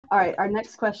All right, our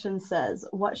next question says,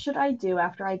 what should I do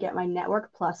after I get my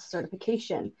Network Plus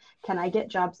certification? Can I get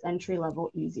jobs entry level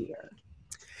easier?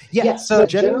 Yeah, so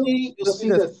generally you'll see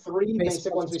the three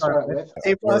basic ones we start with.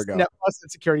 A plus, Net Plus, and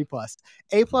Security Plus.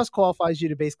 A plus qualifies you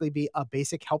to basically be a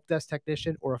basic help desk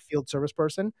technician or a field service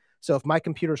person. So if my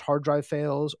computer's hard drive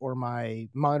fails or my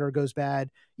monitor goes bad,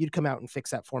 you'd come out and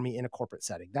fix that for me in a corporate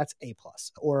setting. That's A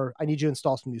plus. Or I need you to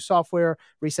install some new software,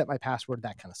 reset my password,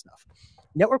 that kind of stuff.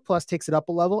 Network Plus takes it up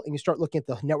a level and you start looking at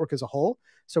the network as a whole.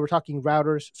 So we're talking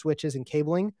routers, switches, and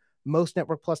cabling. Most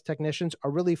Network Plus technicians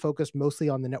are really focused mostly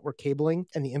on the network cabling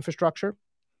and the infrastructure,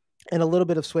 and a little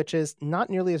bit of switches, not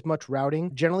nearly as much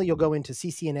routing. Generally, you'll go into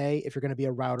CCNA if you're going to be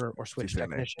a router or switch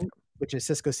technician, which is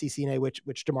Cisco CCNA,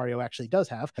 which Demario actually does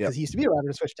have, because he used to be a router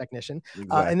and switch technician.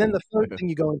 And then the third thing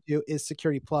you go into is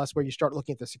Security Plus, where you start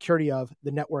looking at the security of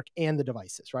the network and the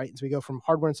devices, right? And so we go from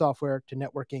hardware and software to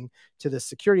networking to the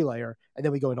security layer, and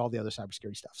then we go into all the other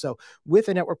cybersecurity stuff. So with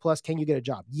a Network Plus, can you get a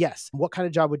job? Yes. What kind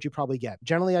of job would you probably get?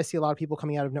 Generally, I see a lot of people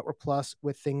coming out of Network Plus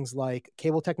with things like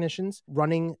cable technicians,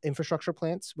 running infrastructure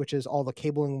plants, which is all the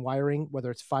cabling and wiring,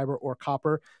 whether it's fiber or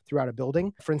copper throughout a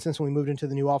building. For instance, when we moved into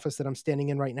the new office that I'm standing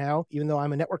in right now, even though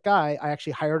I'm a network guy, I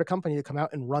actually hired a company to come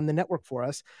out and run the network for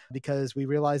us, because we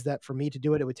realized that for me to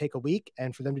do it, it would take a week.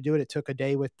 And for them to do it, it took a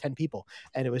day with 10 people.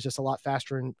 And it was just a lot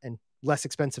faster and less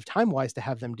expensive time-wise to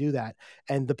have them do that.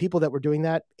 And the people that were doing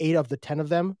that, 8 of the 10 of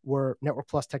them were Network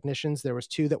Plus technicians. There was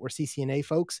 2 that were CCNA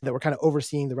folks that were kind of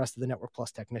overseeing the rest of the Network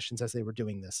Plus technicians as they were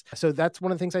doing this. So that's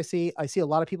one of the things I see. I see a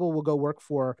lot of people will go work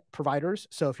for providers.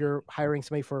 So if you're hiring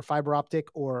somebody for fiber optic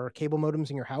or cable modems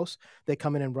in your house, they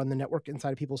come in and run the network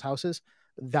inside of people's houses.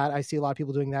 That I see a lot of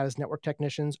people doing that as network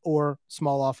technicians, or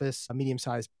small office,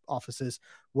 medium-sized offices,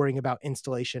 worrying about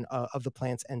installation of the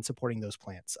plants and supporting those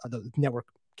plants, the network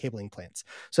cabling plants.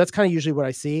 So that's kind of usually what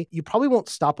I see. You probably won't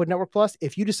stop with Network Plus.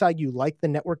 If you decide you like the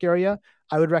network area,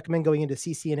 I would recommend going into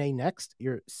CCNA next,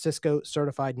 your Cisco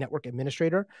Certified Network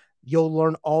Administrator. You'll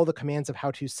learn all the commands of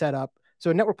how to set up.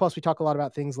 So in Network Plus, we talk a lot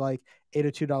about things like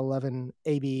 802.11,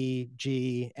 AB,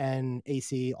 G, N,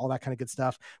 AC, all that kind of good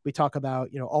stuff. We talk about,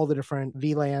 all the different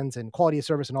VLANs and quality of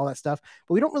service and all that stuff,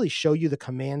 but we don't really show you the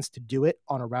commands to do it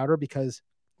on a router, because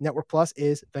Network Plus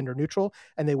is vendor neutral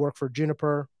and they work for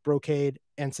Juniper, Brocade,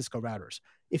 and Cisco routers.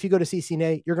 If you go to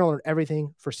CCNA, you're going to learn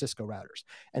everything for Cisco routers.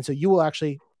 And so you will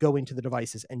actually go into the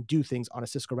devices and do things on a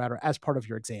Cisco router as part of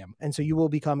your exam. And so you will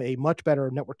become a much better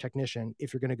network technician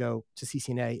if you're going to go to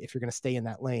CCNA, if you're going to stay in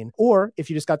that lane. Or if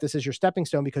you just got this as your stepping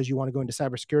stone because you want to go into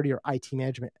cybersecurity or IT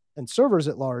management and servers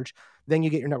at large, then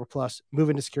you get your Network Plus, move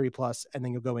into Security Plus, and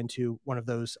then you'll go into one of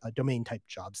those domain type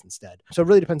jobs instead. So it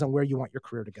really depends on where you want your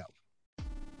career to go.